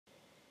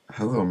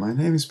Hello, my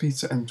name is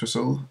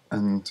Peterentwistletv,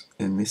 and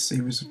in this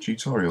series of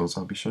tutorials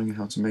I'll be showing you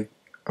how to make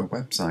a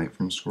website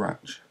from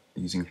scratch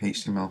using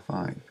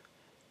HTML5.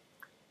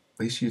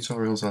 These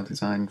tutorials are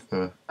designed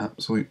for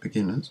absolute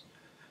beginners,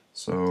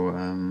 so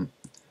I'm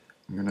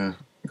going to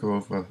go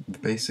over the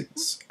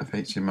basics of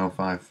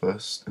HTML5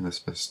 first in this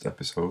first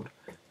episode.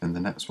 In the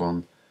next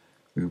one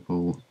we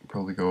will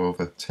probably go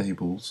over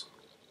tables,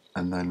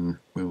 and then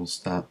we will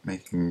start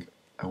making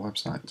a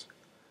website.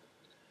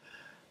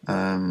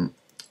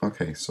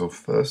 Okay, so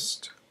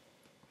first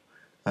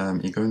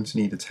you're going to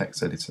need a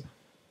text editor.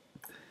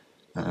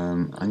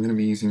 I'm going to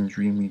be using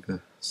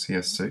Dreamweaver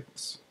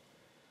CS6,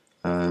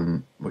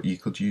 but you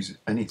could use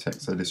any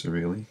text editor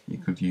really. You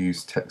could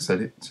use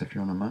TextEdit if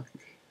you're on a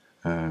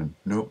Mac,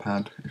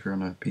 Notepad if you're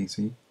on a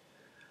PC.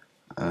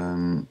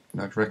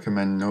 I'd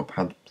recommend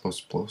Notepad++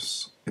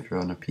 if you're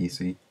on a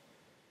PC,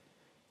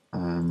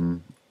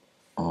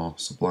 or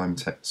Sublime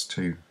Text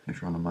 2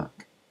 if you're on a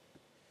Mac,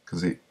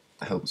 because it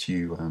helps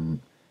you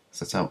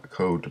set out the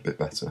code a bit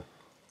better.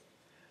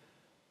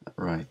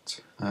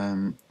 Right,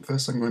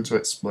 first I'm going to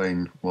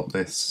explain what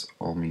this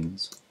all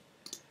means.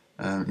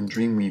 In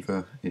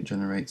Dreamweaver it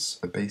generates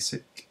a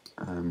basic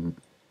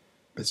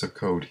bit of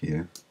code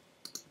here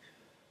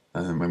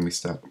when we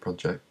start the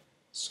project,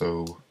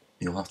 so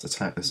you'll have to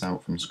type this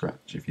out from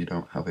scratch if you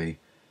don't have a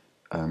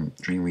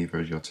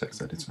Dreamweaver as your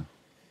text editor.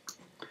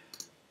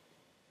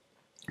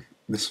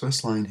 This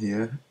first line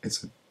here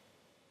is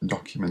a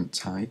document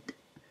type.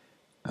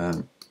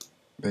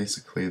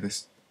 Basically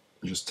this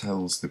just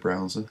tells the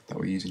browser that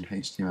we're using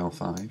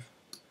HTML5.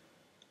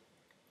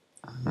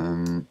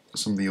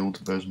 Some of the older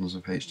versions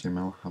of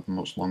HTML have a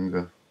much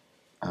longer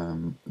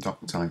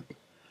doc type,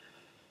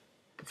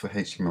 but for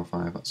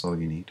HTML5 that's all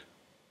you need.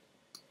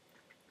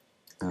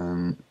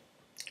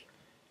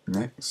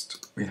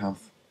 Next we have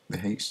the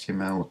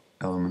HTML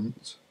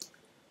element.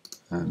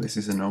 This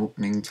is an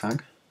opening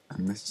tag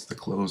and this is the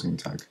closing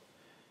tag.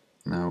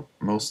 Now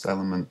most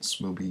elements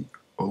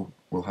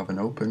will have an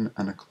open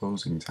and a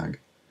closing tag.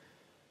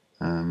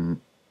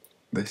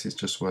 This is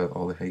just where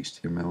all the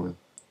HTML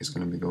is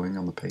going to be going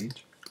on the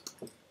page.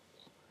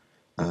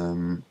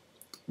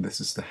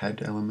 This is the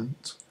head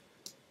element,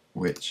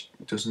 which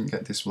doesn't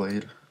get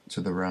displayed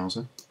to the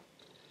browser,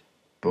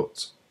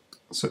 but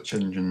search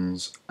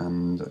engines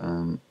and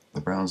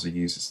the browser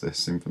uses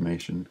this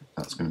information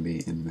that's going to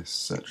be in this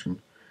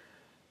section.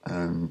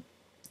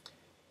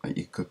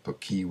 You could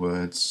put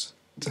keywords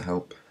to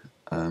help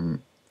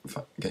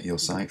get your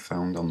site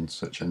found on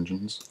search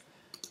engines,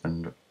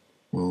 and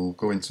we'll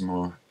go into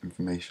more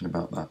information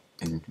about that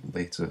in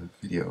later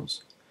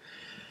videos.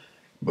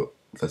 But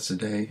for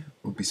today,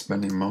 we'll be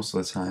spending most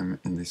of the time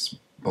in this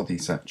body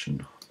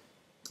section.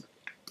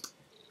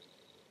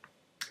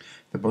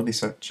 The body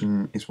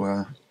section is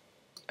where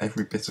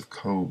every bit of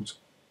code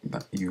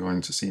that you're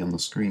going to see on the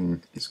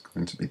screen is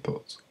going to be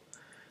put.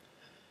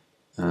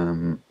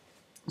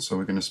 So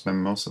we're going to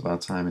spend most of our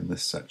time in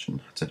this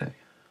section today.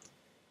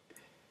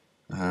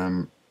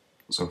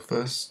 So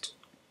first,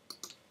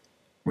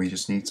 we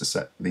just need to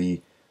set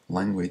the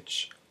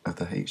language of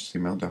the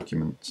HTML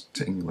document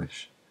to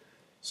English.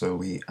 So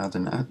we add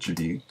an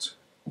attribute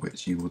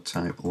which you would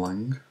type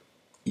lang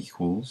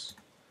equals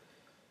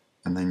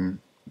and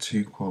then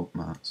 2 quote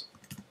marks.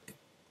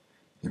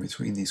 In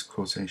between these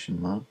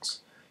quotation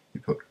marks you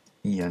put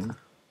en,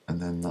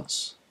 and then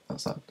that's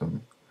that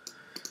done.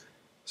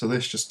 So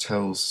this just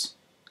tells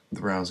the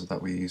browser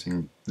that we're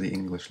using the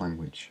English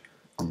language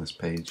on this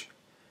page.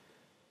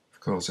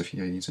 Of course, if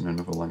you're using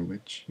another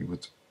language, you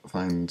would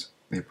find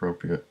the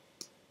appropriate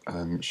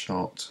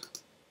short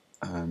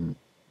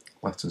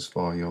letters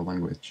for your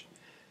language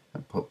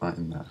and put that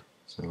in there.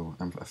 So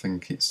I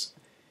think it's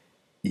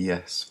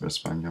ES for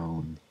Espanol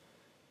and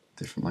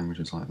different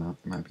languages like that.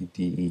 It might be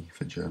DE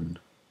for German.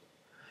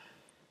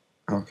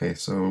 Okay,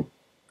 so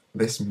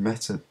this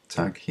meta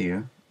tag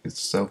here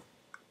itself,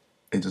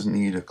 it doesn't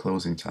need a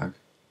closing tag.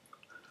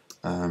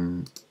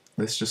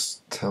 This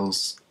just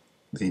tells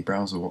the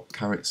browser what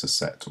character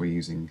set we're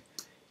using.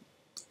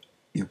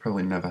 You'll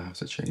probably never have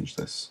to change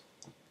this,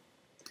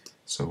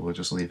 so we'll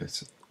just leave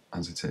it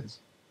as it is.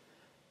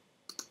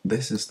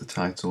 This is the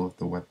title of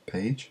the web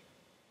page.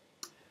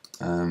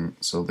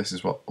 So this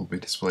is what will be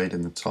displayed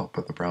in the top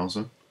of the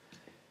browser.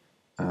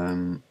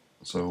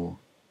 So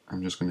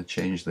I'm just going to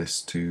change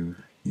this to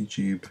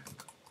YouTube.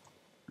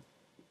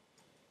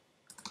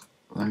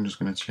 I'm just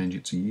going to change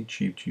it to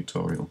YouTube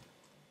tutorial.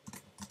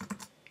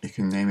 You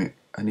can name it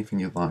anything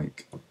you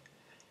like.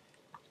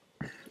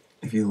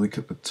 If you look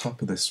at the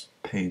top of this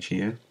page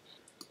here,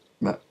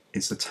 that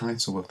is the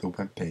title of the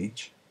web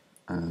page,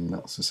 and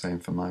that's the same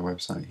for my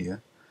website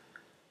here,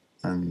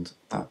 and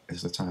that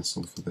is the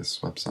title for this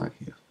website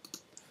here.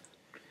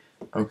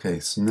 Okay,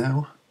 so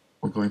now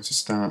we're going to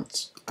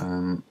start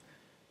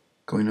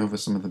going over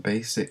some of the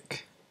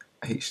basic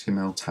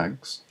HTML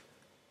tags.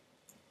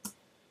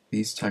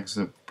 These tags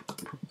are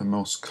the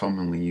most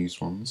commonly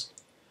used ones,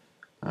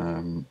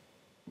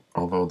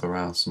 although there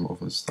are some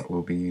others that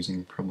we'll be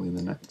using probably in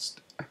the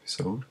next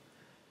episode,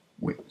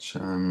 which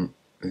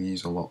we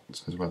use a lot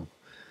as well.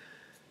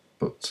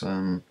 But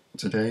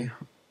today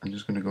I'm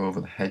just going to go over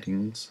the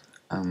headings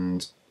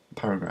and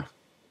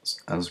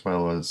paragraphs, as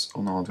well as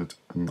unordered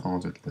and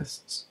ordered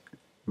lists.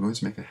 We're going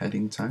to make a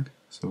heading tag,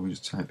 so we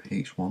just type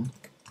H1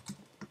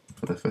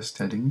 for the first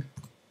heading,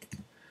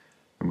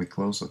 and we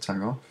close the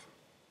tag off.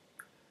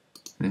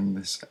 And in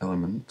this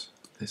element,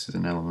 this is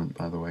an element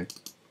by the way,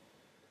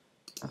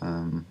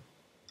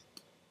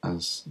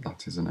 as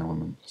that is an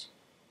element.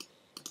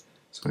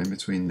 So in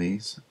between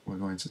these, we're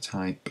going to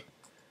type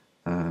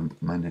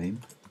my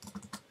name,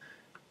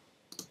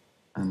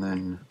 and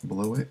then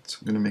below it,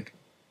 I'm going to make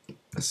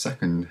a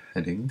second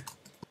heading.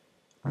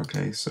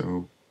 Okay,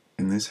 so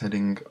in this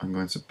heading, I'm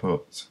going to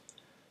put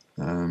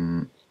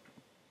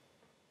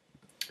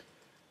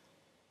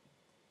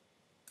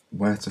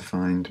where to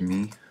find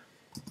me.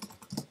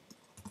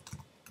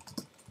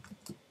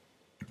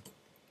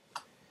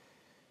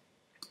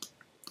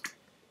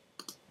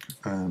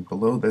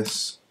 Below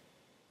this,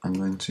 I'm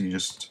going to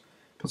just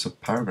put a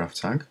paragraph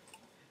tag,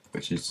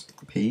 which is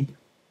P,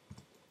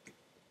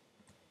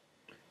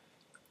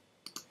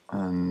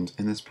 and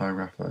in this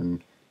paragraph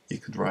you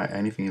could write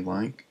anything you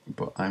like,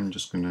 but I'm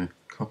just going to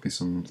copy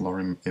some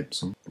lorem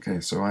ipsum. Okay,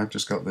 so I've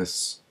just got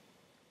this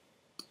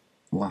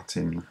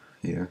Latin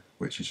here,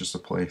 which is just a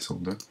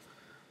placeholder.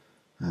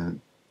 I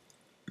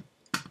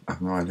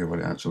have no idea what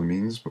it actually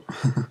means, but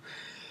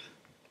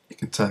you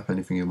can type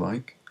anything you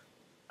like.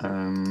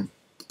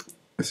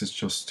 This is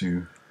just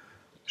to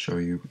show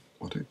you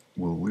what it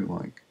will look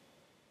like.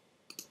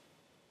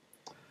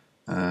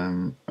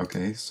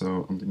 Okay,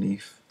 so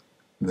underneath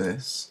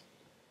this,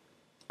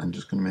 I'm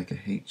just going to make a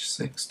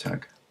H6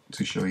 tag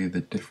to show you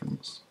the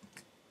difference.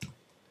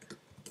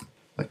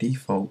 By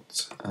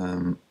default,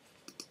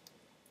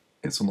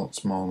 it's a lot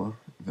smaller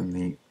than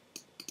the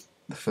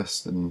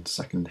first and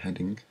second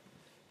heading,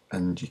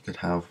 and you could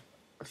have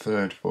a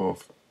third,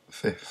 fourth,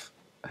 fifth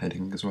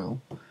heading as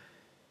well.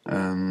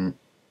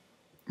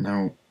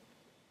 Now,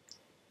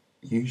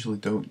 usually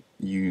don't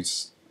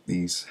use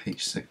these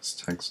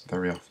H6 tags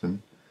very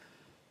often,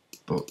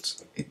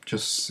 but it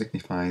just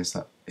signifies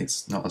that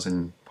it's not as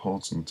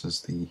important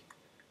as the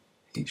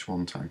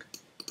H1 tag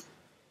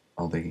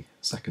or the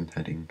second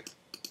heading.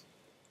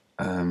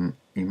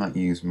 You might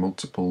use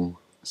multiple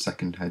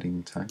second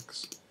heading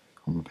tags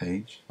on the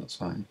page, that's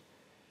fine.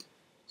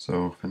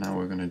 So for now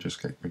we're going to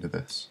just get rid of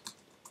this.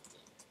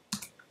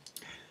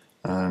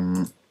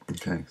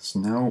 Okay, so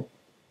now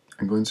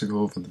I'm going to go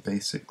over the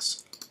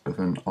basics of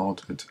an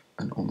ordered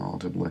and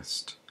unordered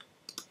list.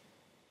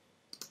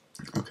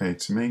 Okay,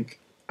 to make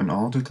an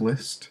ordered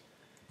list,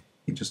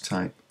 you just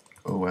type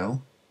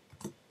OL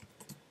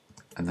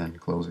and then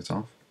close it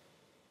off.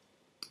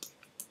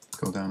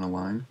 Go down a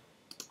line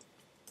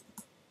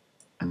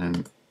and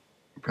then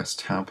press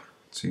Tab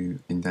to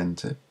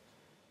indent it.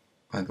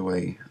 By the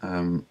way,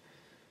 in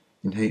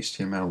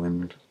HTML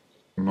and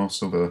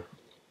most other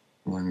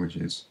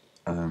languages,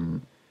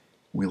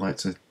 we like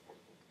to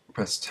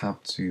press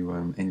Tab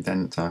to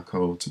indent our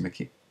code to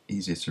make it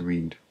easier to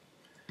read,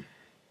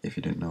 if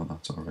you didn't know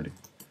that already.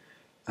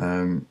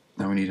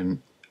 Now we need a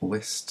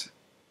list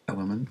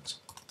element,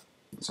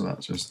 so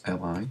that's just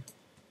li,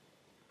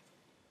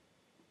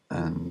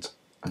 and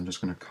I'm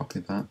just going to copy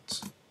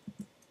that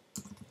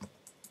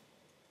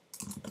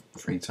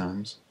 3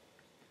 times.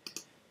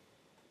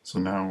 So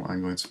now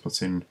I'm going to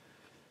put in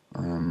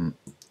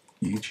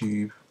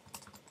YouTube,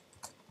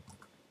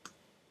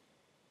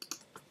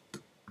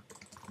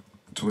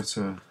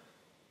 Twitter,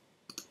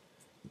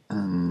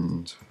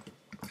 and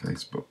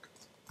Facebook.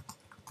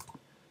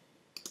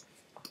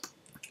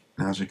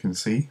 Now, as you can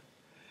see,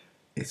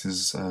 it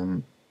has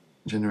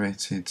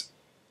generated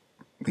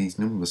these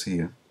numbers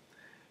here.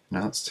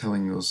 Now it's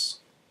telling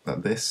us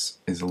that this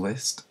is a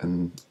list,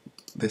 and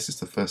this is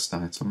the first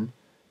item,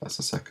 that's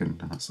the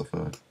second, and that's the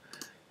third.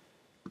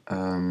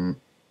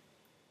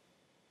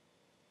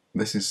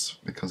 This is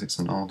because it's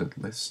an ordered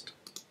list.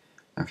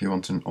 Now if you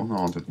want an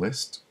unordered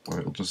list, where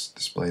it'll just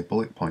display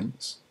bullet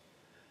points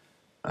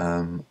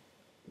to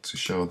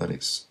show that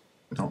it's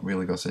not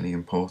really got any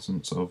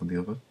importance over the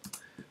other,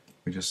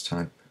 we just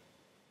type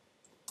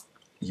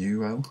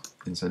UL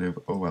instead of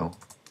OL.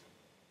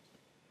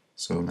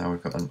 So now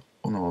we've got an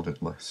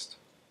unordered list.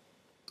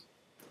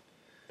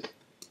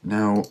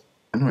 Now,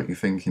 I know what you're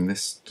thinking,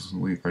 this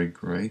doesn't look very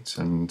great,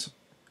 and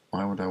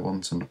why would I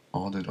want an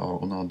ordered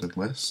or unordered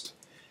list?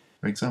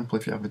 For example,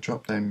 if you have a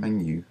drop-down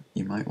menu,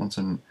 you might want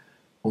an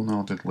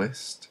unordered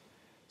list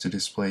to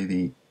display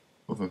the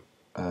other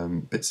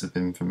bits of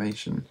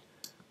information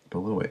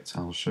below it.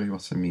 I'll show you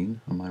what I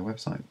mean on my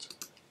website.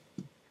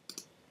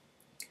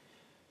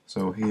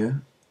 So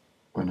here,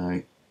 when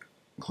I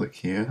click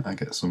here, I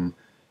get some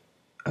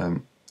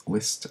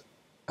list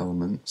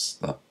elements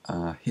that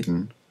are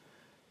hidden,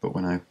 but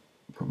when I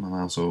put my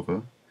mouse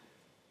over,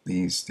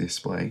 these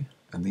display,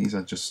 and these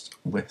are just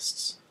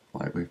lists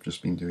like we've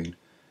just been doing,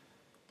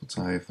 but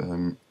I've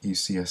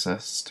used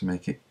CSS to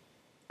make it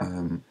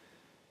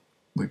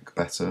look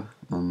better,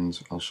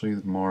 and I'll show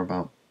you more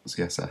about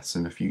CSS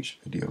in a future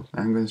video.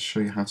 I'm going to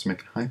show you how to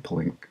make a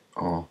hyperlink,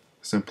 or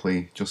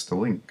simply just a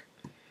link.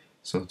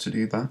 So to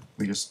do that,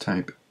 we just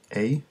type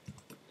A,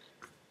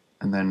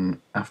 and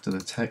then after the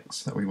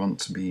text that we want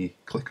to be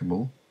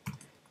clickable,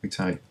 we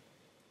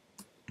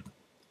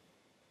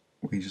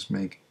just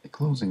make a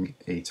closing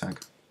A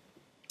tag.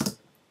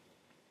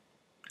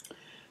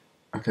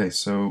 Okay,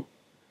 so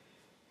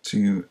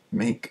to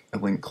make a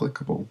link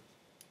clickable,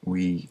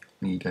 we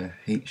need a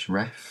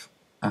href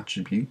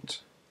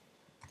attribute.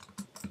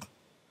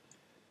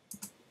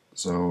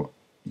 So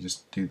you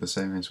just do the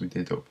same as we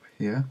did up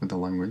here with the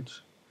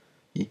language,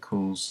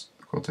 equals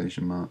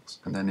quotation marks,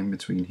 and then in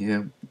between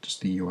here,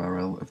 just the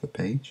URL of the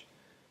page.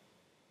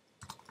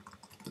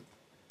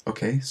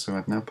 Okay, so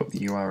I've now put the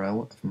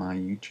URL of my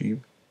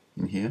YouTube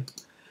in here,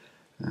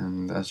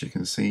 and as you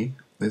can see,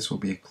 this will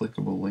be a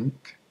clickable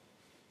link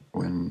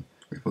when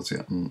we put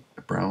it on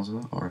a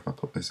browser, or if I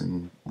put this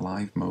in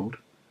live mode.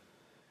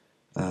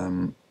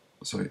 I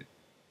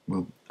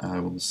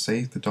will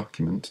save the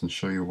document and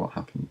show you what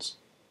happens.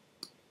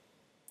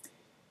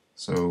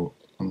 So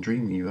on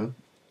Dreamweaver,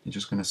 you're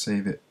just going to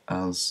save it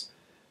as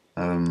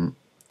a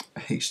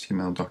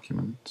HTML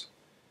document.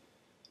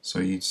 So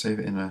you'd save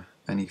it in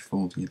any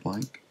folder you'd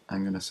like.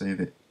 I'm going to save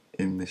it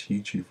in this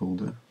YouTube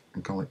folder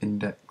and call it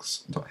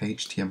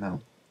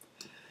index.html.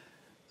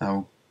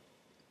 I'll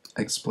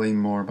explain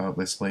more about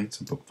this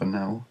later, but for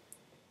now,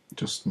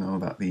 just know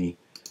that the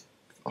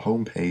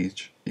home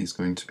page is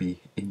going to be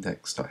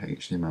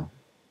index.html.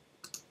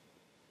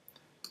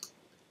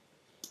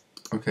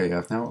 Okay,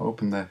 I've now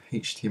opened the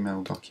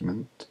HTML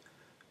document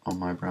on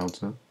my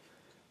browser,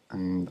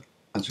 and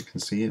as you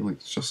can see, it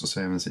looks just the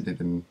same as it did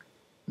in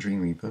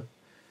Dreamweaver.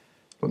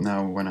 But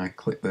now when I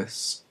click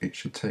this, it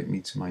should take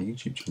me to my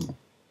YouTube channel.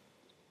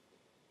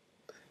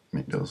 And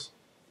it does.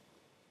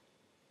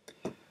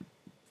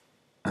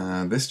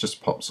 This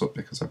just pops up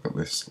because I've got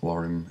this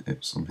lorem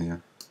ipsum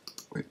here,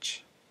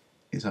 which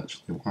is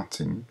actually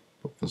Latin,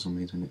 but for some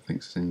reason it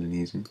thinks it's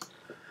Indonesian.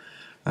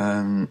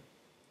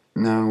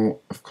 Now,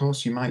 of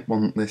course, you might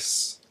want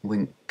this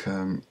link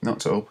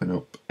not to open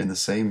up in the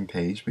same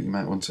page, but you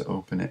might want to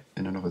open it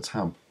in another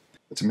tab.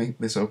 To make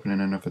this open in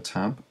another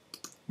tab,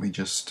 we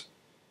just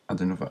add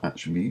another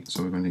attribute,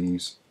 so we're going to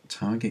use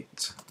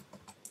target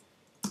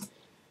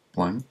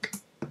blank,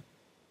 and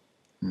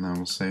now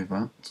we'll save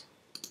that,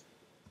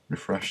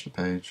 refresh the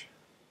page,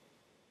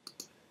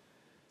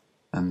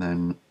 and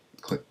then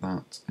click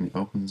that, and it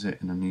opens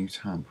it in a new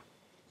tab.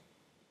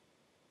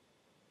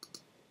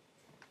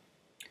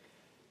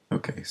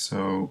 Okay,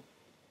 so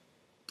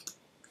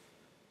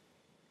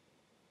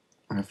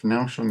I've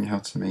now shown you how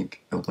to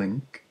make a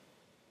link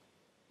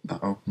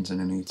that opens in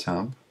a new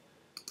tab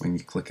when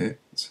you click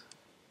it.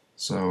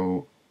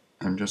 So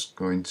I'm just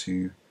going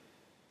to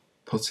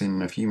put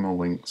in a few more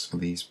links for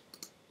these,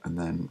 and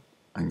then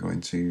I'm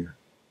going to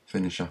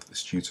finish off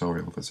this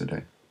tutorial for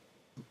today.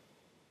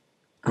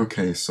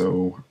 Okay,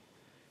 so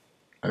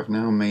I've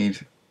now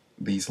made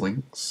these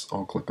links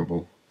all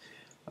clickable.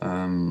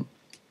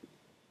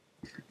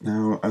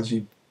 Now, as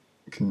you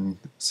can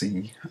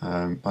see,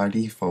 by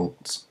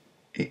default,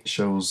 it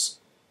shows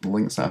the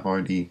links that I've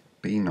already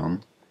been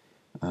on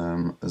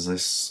as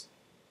this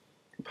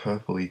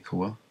purpley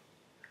colour,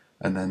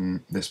 and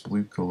then this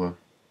blue colour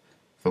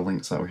for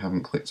links that we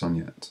haven't clicked on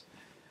yet.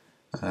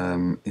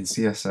 In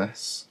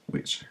CSS,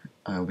 which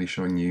I'll be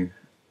showing you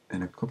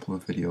in a couple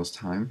of videos'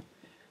 time,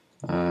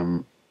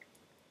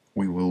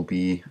 we will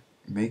be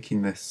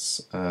making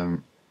this,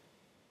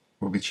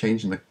 we'll be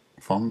changing the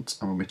font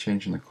and we'll be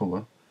changing the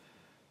colour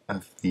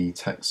of the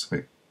text so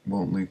it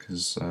won't look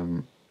as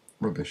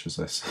rubbish as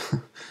this.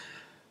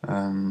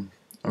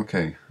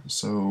 Okay,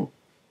 so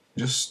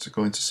just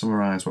going to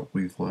summarise what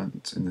we've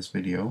learnt in this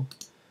video,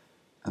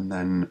 and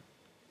then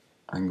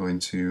I'm going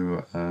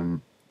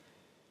to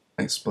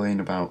explain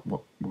about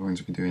what we're going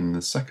to be doing in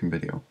the second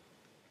video.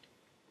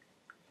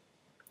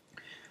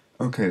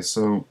 Okay,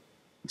 so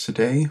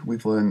today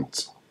we've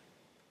learnt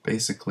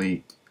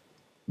basically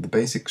the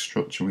basic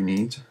structure we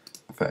need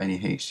for any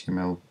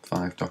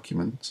HTML5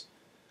 document.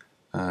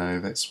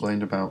 I've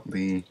explained about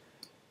the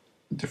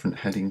different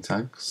heading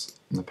tags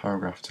and the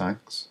paragraph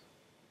tags,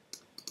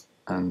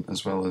 and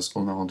as well as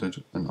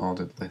unordered and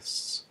ordered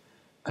lists,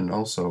 and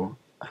also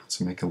how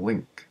to make a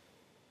link.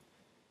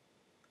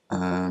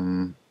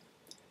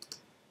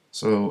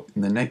 So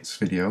in the next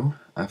video,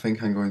 I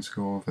think I'm going to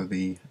go over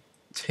the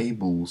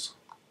tables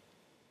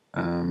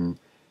and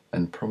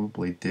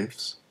probably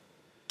divs,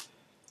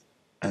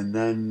 and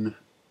then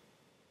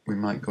we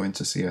might go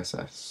into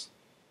CSS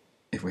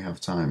if we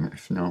have time.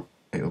 If not,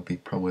 it'll be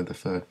probably the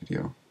third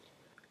video.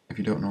 If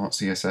you don't know what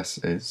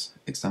CSS is,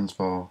 it stands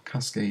for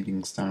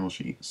Cascading Style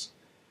Sheets.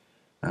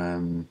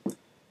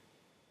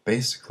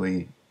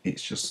 Basically,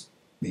 it's just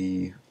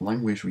the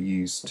language we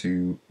use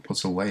to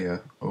put a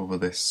layer over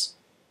this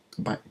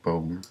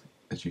backbone,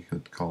 as you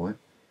could call it,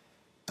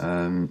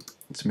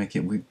 to make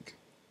it look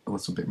a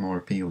little bit more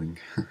appealing.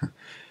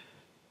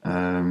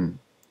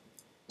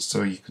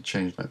 So you could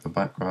change like the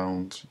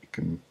background, you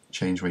can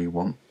change where you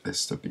want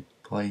this to be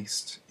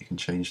placed, you can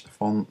change the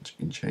font,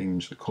 you can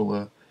change the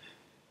colour,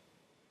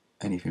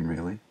 anything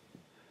really.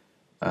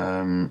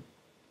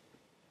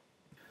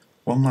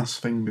 One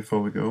last thing before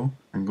we go,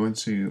 I'm going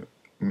to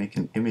make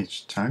an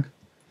image tag.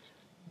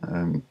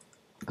 I'm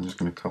just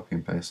going to copy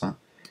and paste that.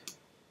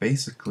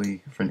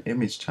 Basically, for an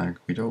image tag,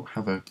 we don't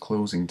have a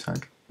closing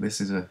tag.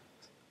 This is a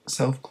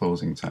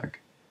self-closing tag.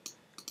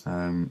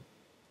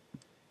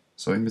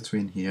 So in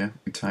between here,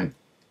 we type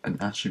an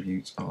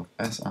attribute of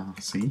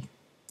src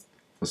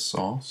for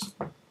source,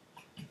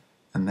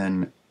 and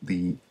then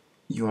the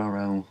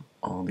URL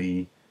or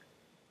the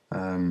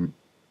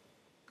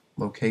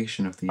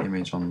location of the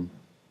image on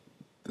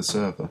the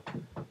server.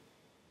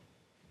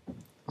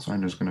 So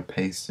I'm just going to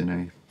paste in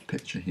a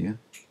picture here.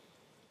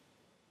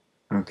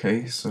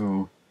 Okay,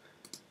 so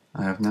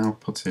I have now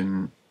put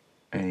in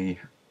a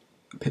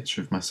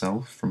picture of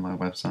myself from my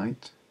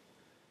website.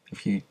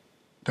 If you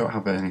don't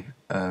have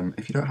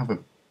a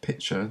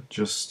picture,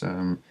 just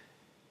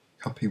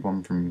copy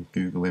one from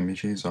Google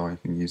Images, or you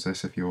can use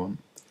this if you want.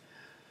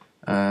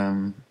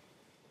 And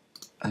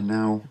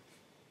now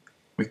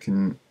we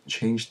can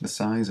change the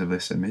size of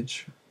this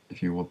image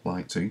if you would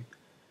like to,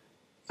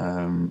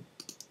 by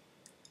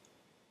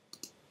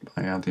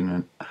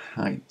adding a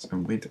height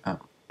and width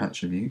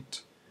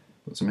attribute.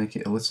 But to make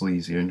it a little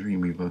easier in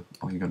Dreamweaver,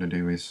 all you got to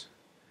do is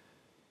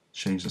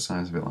change the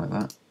size of it like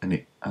that, and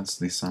it adds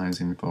the size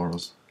in for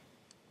us.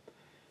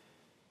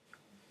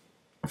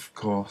 Of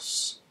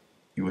course,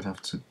 you would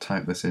have to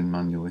type this in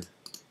manually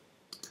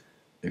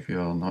if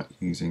you're not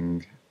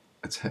using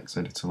a text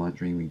editor like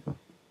Dreamweaver.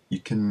 You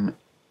can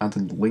add a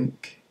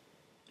link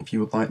if you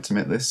would like to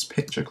make this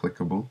picture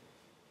clickable.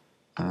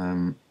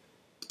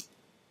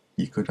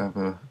 You could have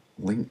a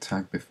link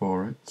tag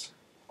before it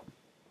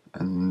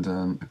and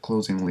a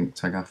closing link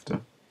tag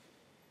after,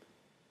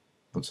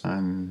 but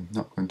I'm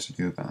not going to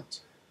do that.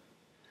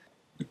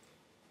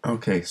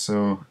 Okay,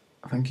 so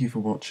thank you for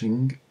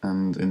watching,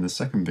 and in the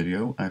second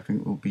video I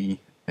think we'll be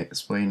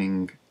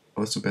explaining a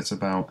little bit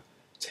about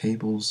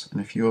tables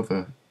and a few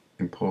other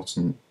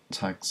important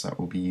tags that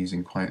we'll be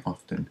using quite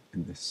often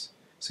in this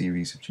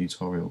series of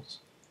tutorials.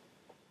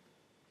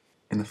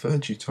 In the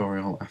third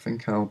tutorial I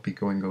think I'll be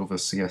going over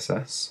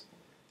CSS,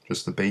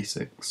 just the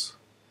basics,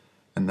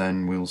 and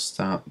then we'll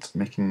start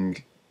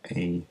making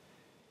a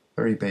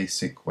very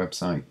basic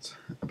website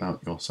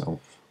about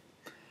yourself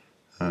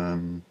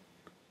in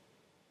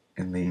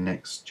the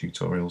next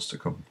tutorials to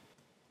come.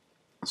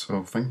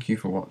 So thank you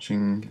for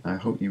watching. I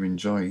hope you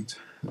enjoyed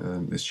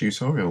this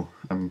tutorial,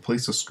 and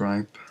please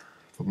subscribe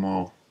for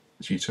more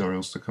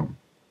tutorials to come.